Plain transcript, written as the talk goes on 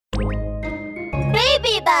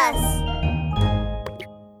Creepy Bus!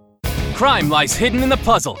 Crime lies hidden in the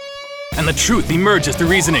puzzle, and the truth emerges through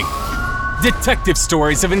reasoning. Detective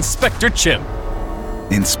stories of Inspector Chimp.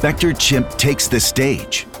 Inspector Chimp takes the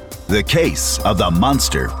stage. The Case of the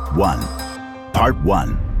Monster 1, Part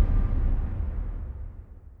 1.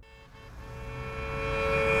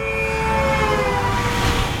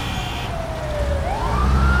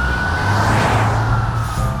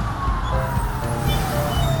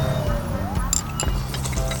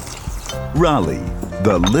 Rollie,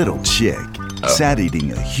 the little chick, sat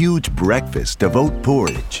eating a huge breakfast of oat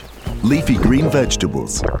porridge, leafy green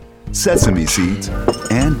vegetables, sesame seeds,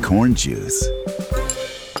 and corn juice.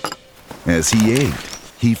 As he ate,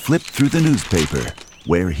 he flipped through the newspaper,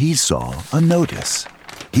 where he saw a notice.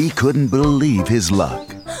 He couldn't believe his luck.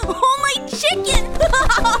 Oh, my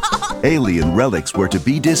chicken! Alien relics were to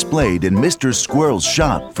be displayed in Mr. Squirrel's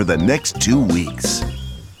shop for the next 2 weeks.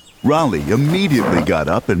 Rollie immediately got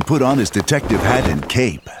up and put on his detective hat and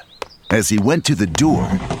cape. As he went to the door,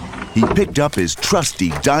 he picked up his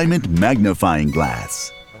trusty diamond magnifying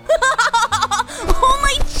glass. Oh,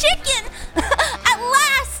 my chicken! At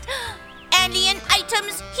last! Alien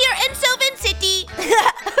items here in Sylvan City!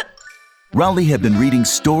 Rollie had been reading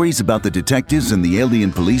stories about the detectives and the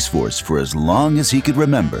alien police force for as long as he could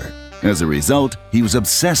remember. As a result, he was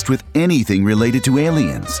obsessed with anything related to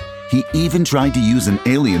aliens. He even tried to use an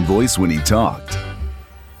alien voice when he talked.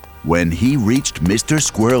 When he reached Mr.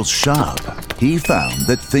 Squirrel's shop, he found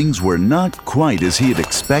that things were not quite as he had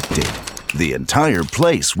expected. The entire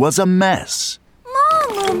place was a mess.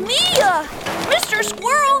 Mamma mia! Mr.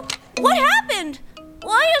 Squirrel, what happened?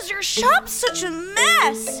 Why is your shop such a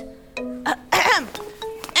mess?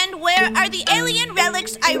 And where are the alien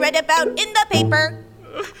relics I read about in the paper?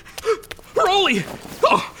 Rollie!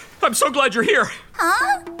 Oh, I'm so glad you're here.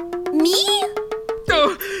 Huh? Me?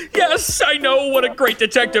 Oh, yes, I know what a great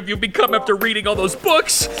detective you've become after reading all those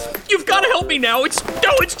books. You've got to help me now. It's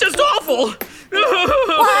just awful.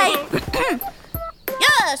 Why?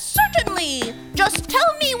 Yes, certainly. Just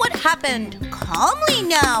tell me what happened. Calmly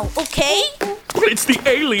now, okay? It's the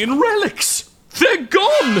alien relics. They're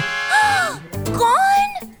gone.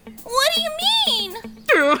 Gone? What do you mean?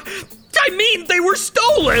 I mean, they were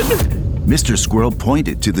stolen. Mr. Squirrel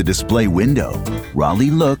pointed to the display window.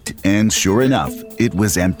 Rollie looked, and sure enough, it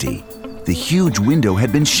was empty. The huge window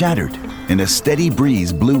had been shattered, and a steady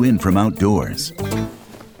breeze blew in from outdoors.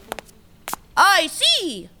 I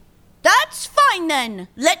see. That's fine then.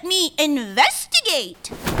 Let me investigate.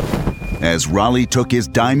 As Rollie took his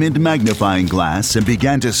diamond magnifying glass and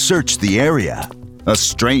began to search the area, a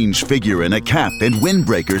strange figure in a cap and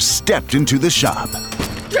windbreaker stepped into the shop.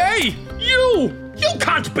 Hey, you! You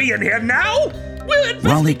can't be in here now!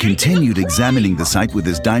 Rollie continued examining the site with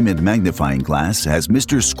his diamond magnifying glass as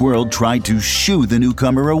Mr. Squirrel tried to shoo the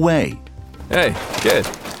newcomer away. Hey, kid,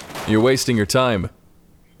 you're wasting your time.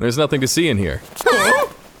 There's nothing to see in here.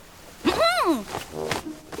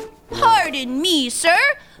 Pardon me, sir,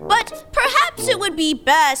 but perhaps it would be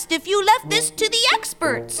best if you left this to the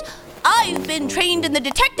experts. I've been trained in the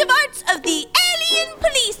detective arts of the alien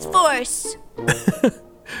police force.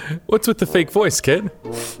 What's with the fake voice, kid?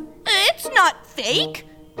 It's not fake.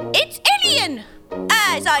 It's alien.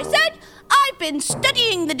 As I said, I've been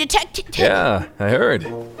studying the detective... Yeah, I heard.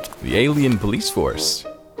 The alien police force.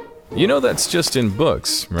 You know that's just in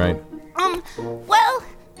books, right? Well,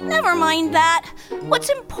 never mind that. What's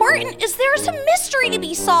important is there's a mystery to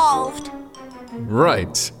be solved.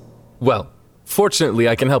 Right. Well, fortunately,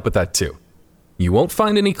 I can help with that too. You won't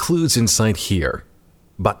find any clues inside here,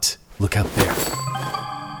 but look out there.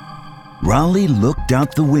 Rollie looked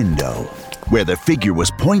out the window, where the figure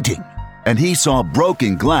was pointing, and he saw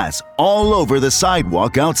broken glass all over the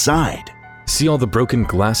sidewalk outside. See all the broken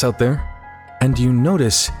glass out there? And you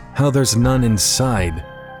notice how there's none inside.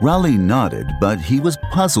 Rollie nodded, but he was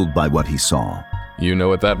puzzled by what he saw. You know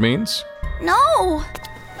what that means? No,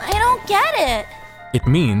 I don't get it. It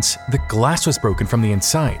means the glass was broken from the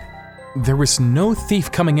inside. There was no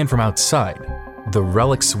thief coming in from outside. The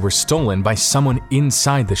relics were stolen by someone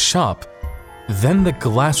inside the shop. Then the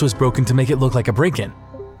glass was broken to make it look like a break-in.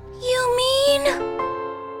 You